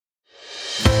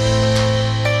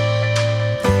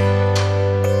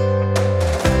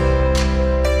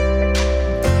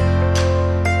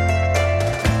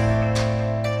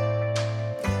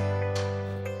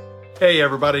Hey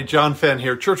everybody, John Fenn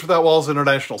here, Church Without Walls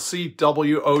International,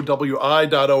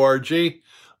 CWOWI.org.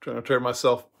 Trying to turn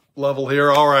myself level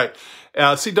here. All right,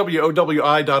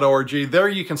 CWOWI.org. There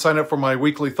you can sign up for my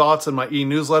weekly thoughts and my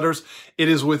e-newsletters. It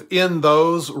is within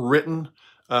those written,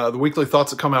 the weekly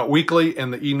thoughts that come out weekly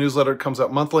and the e-newsletter comes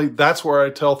out monthly. That's where I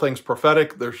tell things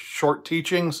prophetic. They're short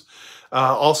teachings.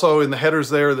 Also in the headers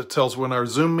there that tells when our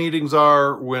Zoom meetings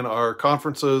are, when our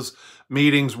conferences,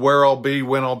 meetings, where I'll be,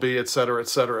 when I'll be, et cetera,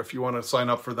 if you want to sign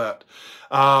up for that.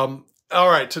 All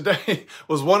right, today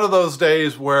was one of those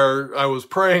days where I was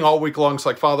praying all week long. It's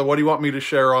like, Father, what do you want me to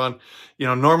share on? You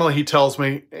know, normally he tells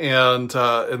me, and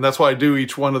that's why I do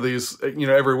each one of these,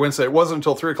 every Wednesday. It wasn't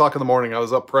until 3 o'clock in the morning I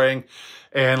was up praying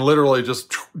and literally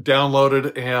just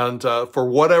downloaded. And for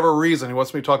whatever reason, he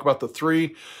wants me to talk about the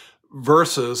 3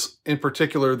 verses in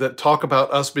particular that talk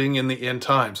about us being in the end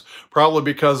times, probably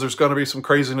because there's going to be some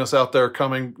craziness out there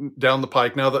coming down the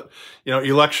pike now that,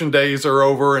 election days are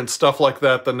over and stuff like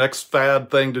that. The next fad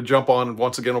thing to jump on,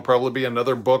 once again, will probably be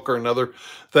another book or another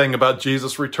thing about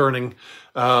Jesus returning,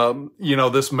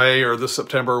 this May or this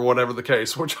September or whatever the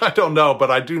case, which I don't know,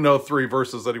 but I do know 3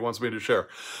 verses that he wants me to share.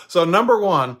 So number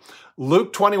 1,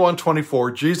 Luke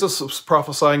 21:24, Jesus was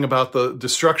prophesying about the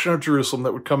destruction of Jerusalem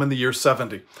that would come in the year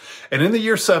 70. And in the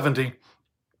year 70,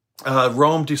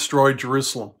 Rome destroyed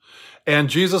Jerusalem. And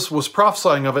Jesus was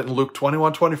prophesying of it in Luke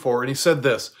 21:24. And he said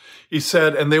this, he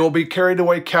said, and they will be carried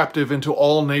away captive into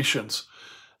all nations.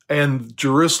 And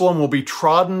Jerusalem will be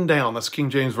trodden down, that's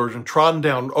King James Version, trodden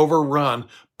down, overrun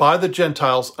by the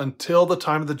Gentiles until the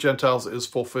time of the Gentiles is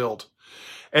fulfilled.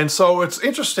 And so what's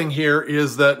interesting here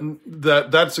is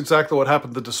that's exactly what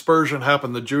happened. The dispersion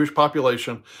happened. The Jewish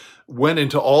population went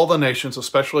into all the nations,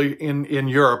 especially in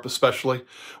Europe, especially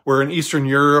where in Eastern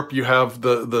Europe you have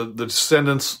the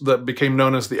descendants that became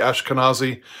known as the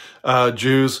Ashkenazi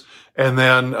Jews, and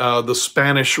then the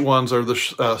Spanish ones are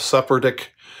the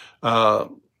Sephardic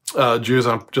Jews.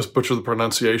 I'm just butcher the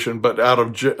pronunciation, but out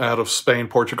of Spain,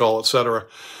 Portugal, etc.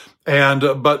 And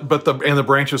the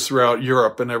branches throughout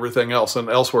Europe and everything else and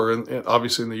elsewhere, and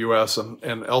obviously in the U.S.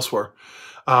 and elsewhere,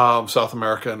 South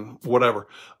America and whatever.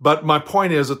 But my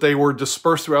point is that they were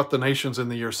dispersed throughout the nations in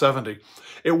the year 70.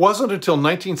 It wasn't until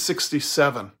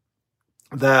 1967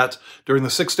 that during the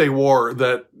 6-Day War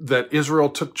that Israel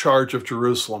took charge of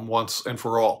Jerusalem once and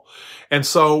for all. And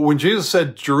so when Jesus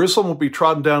said Jerusalem will be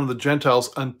trodden down to the Gentiles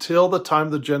until the time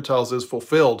of the Gentiles is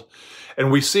fulfilled, and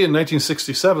we see in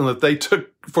 1967 that they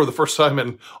took, for the first time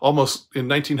in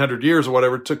 1900 years or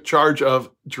whatever, took charge of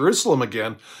Jerusalem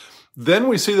again. Then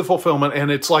we see the fulfillment,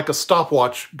 and it's like a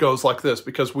stopwatch goes like this,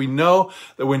 because we know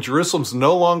that when Jerusalem's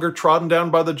no longer trodden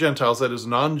down by the Gentiles, that is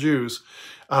non-Jews,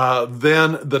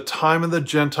 then the time of the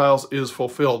Gentiles is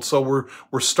fulfilled. So we're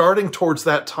starting towards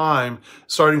that time,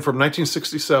 starting from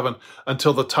 1967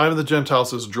 until the time of the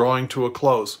Gentiles is drawing to a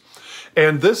close.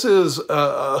 And this is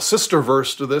a sister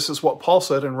verse to this, is what Paul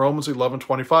said in Romans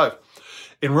 11:25.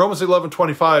 In Romans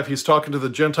 11:25, he's talking to the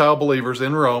Gentile believers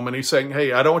in Rome, and he's saying,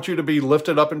 hey, I don't want you to be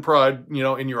lifted up in pride,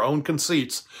 in your own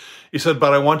conceits. He said,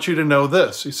 but I want you to know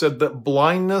this. He said that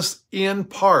blindness in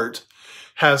part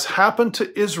has happened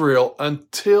to Israel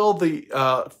until the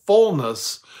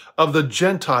fullness of the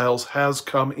Gentiles has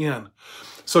come in.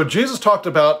 So Jesus talked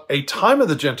about a time of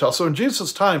the Gentiles. So in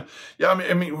Jesus' time, he's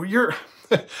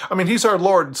our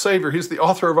Lord and Savior. He's the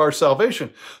author of our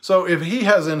salvation. So if he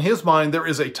has in his mind, there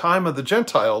is a time of the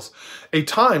Gentiles, a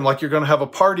time like you're going to have a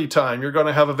party time, you're going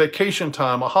to have a vacation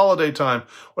time, a holiday time,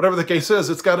 whatever the case is,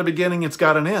 it's got a beginning, it's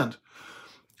got an end.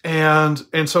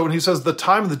 And so when he says the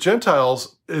time of the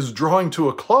Gentiles is drawing to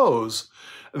a close,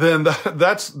 then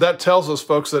that tells us,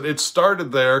 folks, that it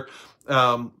started there,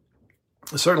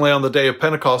 certainly on the day of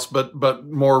Pentecost, but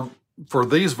more for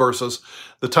these verses,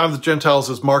 the time of the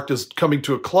Gentiles is marked as coming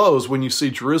to a close when you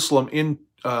see Jerusalem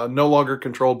no longer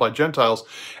controlled by Gentiles.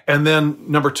 And then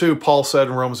number 2, Paul said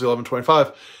in Romans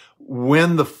 11:25,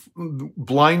 when the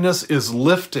blindness is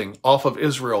lifting off of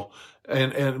Israel,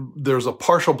 and there's a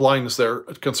partial blindness there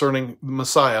concerning the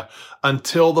Messiah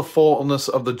until the fullness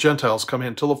of the Gentiles come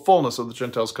in, till the fullness of the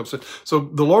Gentiles comes in. So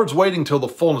the Lord's waiting till the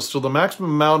fullness, till the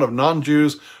maximum amount of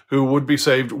non-Jews who would be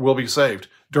saved will be saved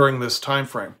during this time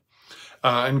frame.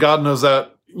 And God knows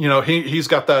that, he's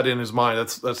got that in his mind.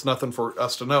 That's nothing for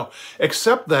us to know.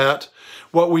 Except that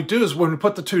what we do is when we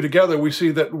put the 2 together, we see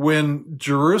that when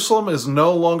Jerusalem is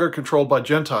no longer controlled by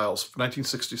Gentiles,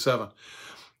 1967,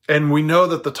 and we know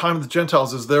that the time of the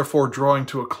Gentiles is therefore drawing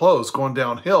to a close, going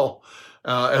downhill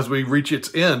as we reach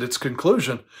its end, its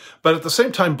conclusion. But at the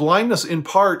same time, blindness in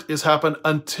part is happened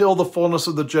until the fullness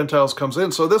of the Gentiles comes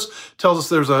in. So this tells us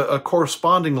there's a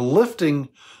corresponding lifting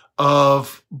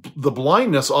of the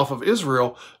blindness off of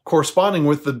Israel, corresponding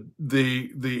with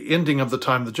the ending of the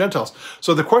time of the Gentiles.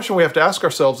 So the question we have to ask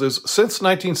ourselves is, since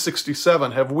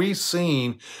 1967, have we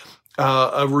seen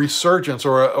a resurgence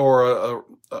or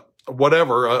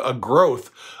a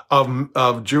growth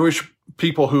of Jewish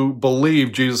people who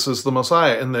believe Jesus is the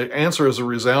Messiah? And the answer is a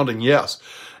resounding yes.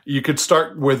 You could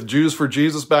start with Jews for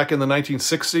Jesus back in the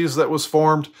 1960s that was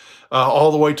formed,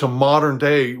 all the way to modern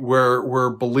day where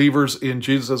believers in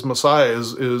Jesus as Messiah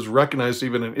is recognized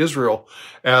even in Israel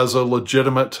as a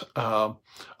legitimate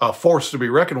force to be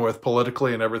reckoned with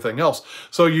politically and everything else.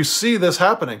 So you see this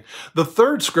happening. The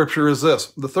third scripture is this.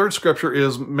 The third scripture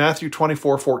is Matthew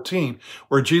 24:14,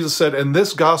 where Jesus said, "And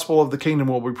this gospel of the kingdom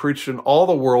will be preached in all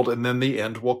the world, and then the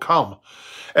end will come."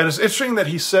 And it's interesting that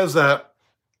he says that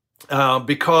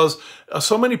because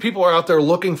so many people are out there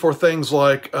looking for things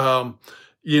like, I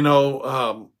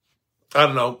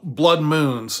don't know, blood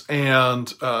moons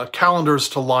and calendars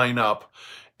to line up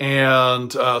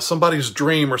and somebody's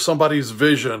dream or somebody's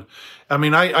vision. I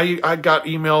mean, I got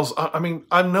emails. I mean,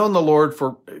 I've known the Lord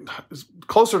for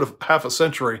closer to half a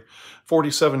century,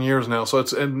 47 years now, so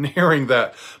it's nearing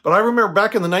that. But I remember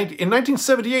back in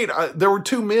 1978, there were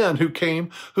two men who came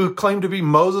who claimed to be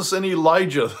Moses and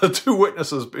Elijah, the two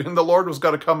witnesses, and the Lord was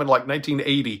going to come in like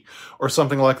 1980 or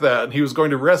something like that, and he was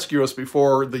going to rescue us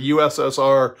before the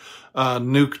USSR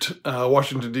nuked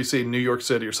Washington, D.C., New York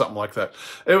City or something like that.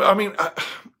 I mean,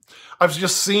 I've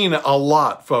just seen a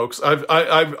lot, folks.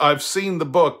 I've seen the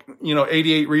book,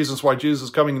 88 Reasons Why Jesus is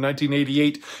Coming in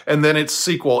 1988, and then its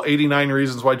sequel, 89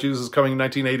 Reasons Why Jesus is Coming in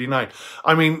 1989.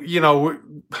 I mean,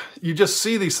 you just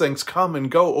see these things come and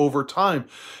go over time.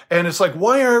 And it's like,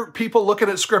 why aren't people looking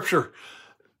at Scripture?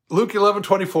 Luke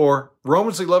 11:24,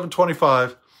 Romans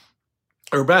 11:25,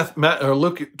 or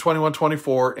Luke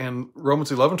 21:24, and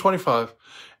Romans 11:25.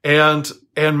 And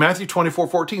Matthew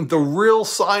 24:14, the real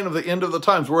sign of the end of the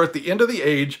times. We're at the end of the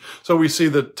age, so we see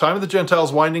the time of the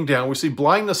Gentiles winding down. We see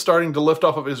blindness starting to lift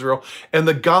off of Israel, and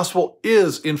the gospel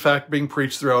is, in fact, being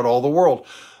preached throughout all the world.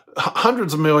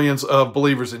 Hundreds of millions of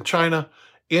believers in China,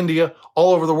 India,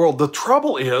 all over the world. The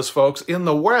trouble is, folks, in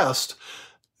the West,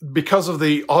 because of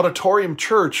the auditorium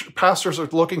church, pastors are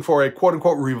looking for a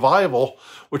quote-unquote revival,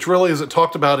 which really isn't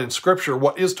talked about in Scripture.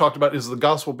 What is talked about is the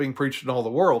gospel being preached in all the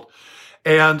world.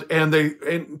 And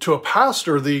to a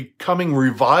pastor, the coming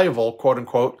revival, quote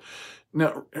unquote,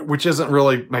 which isn't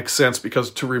really makes sense,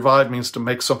 because to revive means to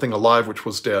make something alive which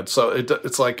was dead. So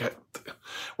it's like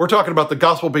we're talking about the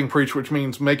gospel being preached, which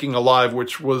means making alive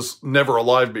which was never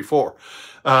alive before,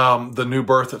 the new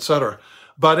birth, etc.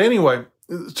 But anyway,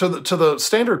 to the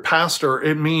standard pastor,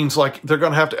 it means like they're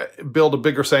going to have to build a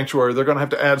bigger sanctuary. They're going to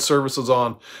have to add services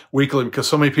on weekly, because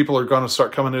so many people are going to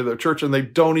start coming into their church, and they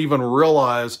don't even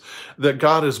realize that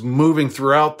God is moving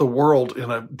throughout the world in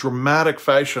a dramatic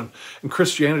fashion. And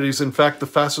Christianity is, in fact, the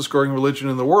fastest growing religion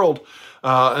in the world.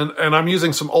 And I'm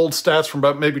using some old stats from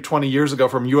about maybe 20 years ago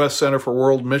from U.S. Center for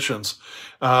World Missions.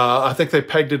 I think they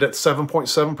pegged it at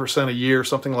 7.7% a year,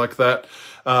 something like that.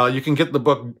 You can get the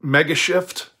book Mega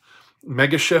Shift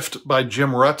by Jim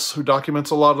Rutz, who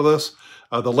documents a lot of this.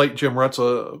 The late Jim Rutz,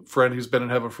 a friend, he's been in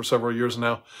heaven for several years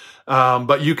now.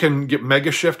 But you can get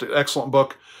Mega Shift, an excellent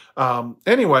book.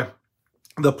 Anyway,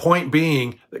 the point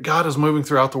being that God is moving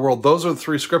throughout the world. Those are the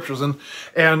three scriptures, and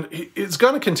it's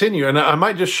going to continue. And I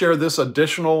might just share this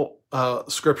additional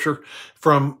scripture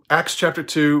from Acts chapter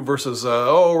 2, verses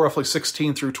roughly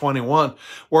 16 through 21,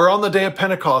 where on the day of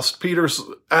Pentecost, Peter's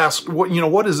asked,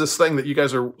 what is this thing that you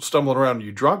guys are stumbling around? Are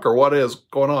you drunk, or what is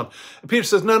going on? And Peter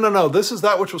says, no, this is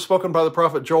that which was spoken by the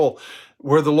prophet Joel,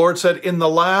 where the Lord said, in the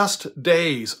last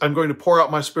days, I'm going to pour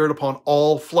out my Spirit upon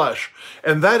all flesh.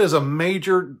 And that is a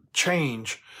major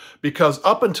change, because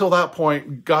up until that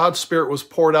point, God's Spirit was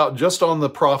poured out just on the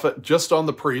prophet, just on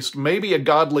the priest, maybe a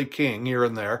godly king here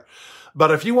and there.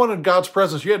 But if you wanted God's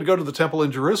presence, you had to go to the temple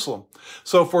in Jerusalem.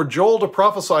 So for Joel to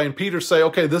prophesy and Peter say,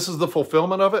 okay, this is the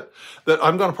fulfillment of it, that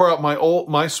I'm going to pour out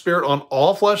my Spirit on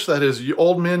all flesh, that is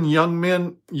old men,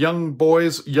 young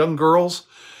boys, young girls,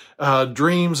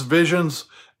 dreams, visions,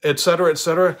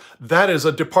 etc., that is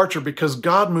a departure, because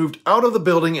God moved out of the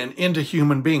building and into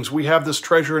human beings. We have this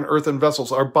treasure in earthen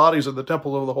vessels. Our bodies are the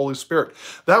temple of the Holy Spirit.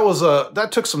 That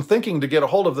took some thinking to get a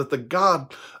hold of, that the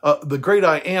God, the great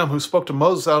I Am, who spoke to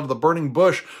Moses out of the burning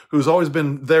bush, who's always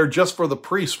been there just for the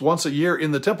priest once a year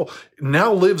in the temple,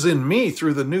 now lives in me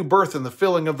through the new birth and the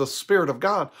filling of the Spirit of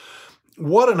God.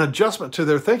 What an adjustment to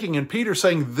their thinking. And Peter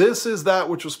saying, this is that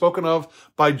which was spoken of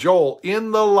by Joel.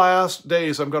 In the last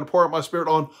days, I'm going to pour out my Spirit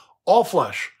on all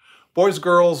flesh, boys,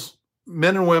 girls,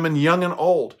 men and women, young and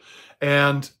old.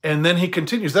 And then he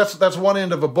continues. That's one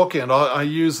end of a bookend. I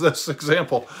use this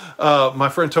example. My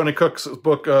friend Tony Cook's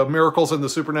book, Miracles in the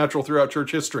Supernatural Throughout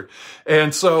Church History.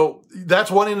 And so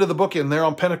that's one end of the bookend there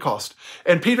on Pentecost.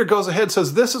 And Peter goes ahead and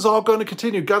says, this is all going to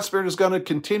continue. God's Spirit is going to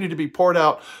continue to be poured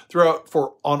out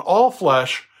on all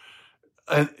flesh.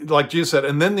 And like Jesus said,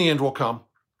 and then the end will come.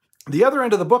 The other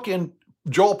end of the bookend,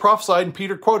 Joel prophesied and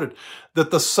Peter quoted that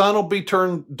the sun will be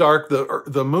turned dark,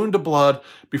 the moon to blood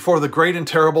before the great and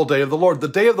terrible day of the Lord. The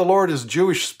day of the Lord is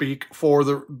Jewish speak for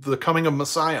the coming of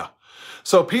Messiah.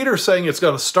 So Peter's saying it's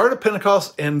going to start at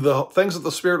Pentecost and the things of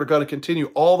the Spirit are going to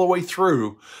continue all the way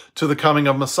through to the coming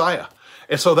of Messiah.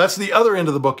 And so that's the other end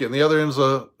of the book. And the other end is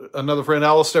another friend,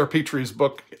 Alistair Petrie's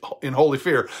book, In Holy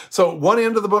Fear. So one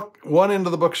end of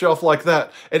the bookshelf like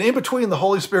that. And in between, the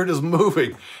Holy Spirit is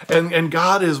moving and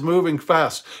God is moving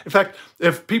fast. In fact,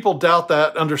 if people doubt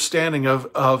that understanding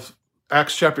of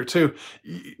Acts chapter 2,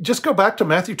 just go back to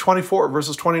Matthew 24,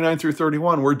 verses 29 through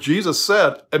 31, where Jesus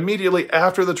said, immediately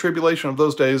after the tribulation of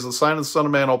those days, the sign of the Son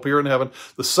of Man will appear in heaven,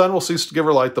 the sun will cease to give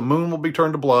her light, the moon will be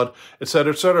turned to blood,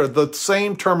 etc., etc. The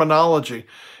same terminology.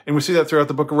 And we see that throughout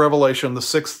the book of Revelation, the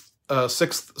sixth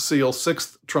seal,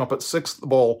 sixth trumpet, sixth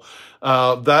bowl.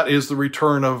 That is the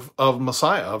return of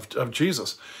Messiah, of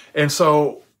Jesus. And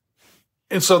so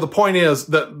the point is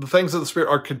that the things of the Spirit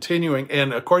are continuing,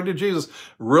 and according to Jesus,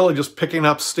 really just picking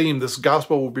up steam. This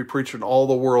gospel will be preached in all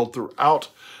the world, throughout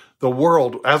the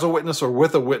world, as a witness or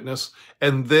with a witness,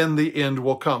 and then the end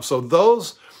will come. So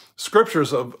those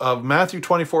scriptures of Matthew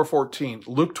 24:14,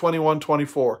 Luke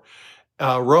 21:24,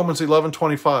 Romans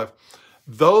 11:25,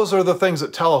 those are the things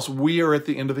that tell us we are at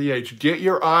the end of the age. Get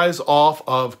your eyes off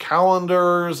of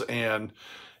calendars and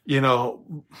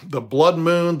the blood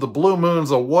moon, the blue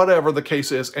moons, or whatever the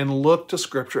case is, and look to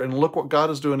Scripture and look what God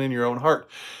is doing in your own heart.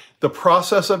 The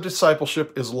process of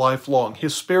discipleship is lifelong.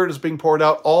 His Spirit is being poured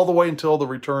out all the way until the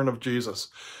return of Jesus.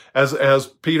 As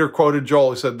Peter quoted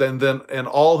Joel, he said, then, and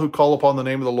all who call upon the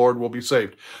name of the Lord will be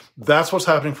saved. That's what's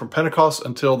happening from Pentecost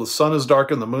until the sun is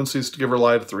darkened, the moon ceases to give her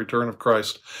light at the return of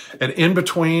Christ. And in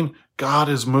between, God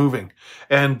is moving.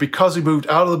 And because he moved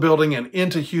out of the building and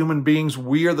into human beings,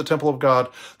 we are the temple of God.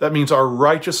 That means our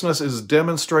righteousness is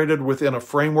demonstrated within a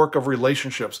framework of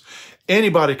relationships.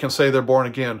 Anybody can say they're born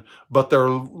again, but their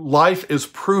life is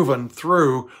proven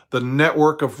through the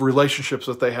network of relationships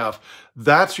that they have.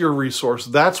 That's your resource.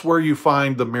 That's where you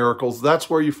find the miracles.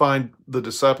 That's where you find the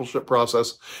discipleship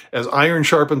process. As iron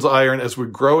sharpens iron, as we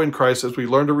grow in Christ, as we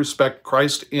learn to respect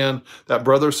Christ in that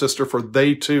brother or sister, for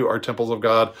they too are temples of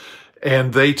God.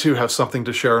 And they too have something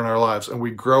to share in our lives. And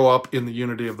we grow up in the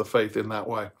unity of the faith in that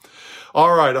way.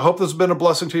 All right. I hope this has been a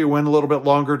blessing to you. Went a little bit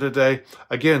longer today.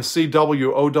 Again, cwowi.org.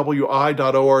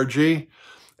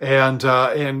 And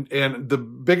the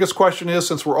biggest question is,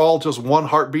 since we're all just one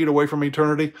heartbeat away from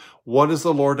eternity, what is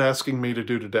the Lord asking me to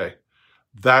do today?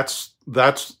 That's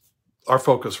our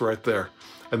focus right there.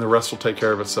 And the rest will take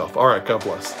care of itself. All right. God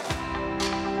bless.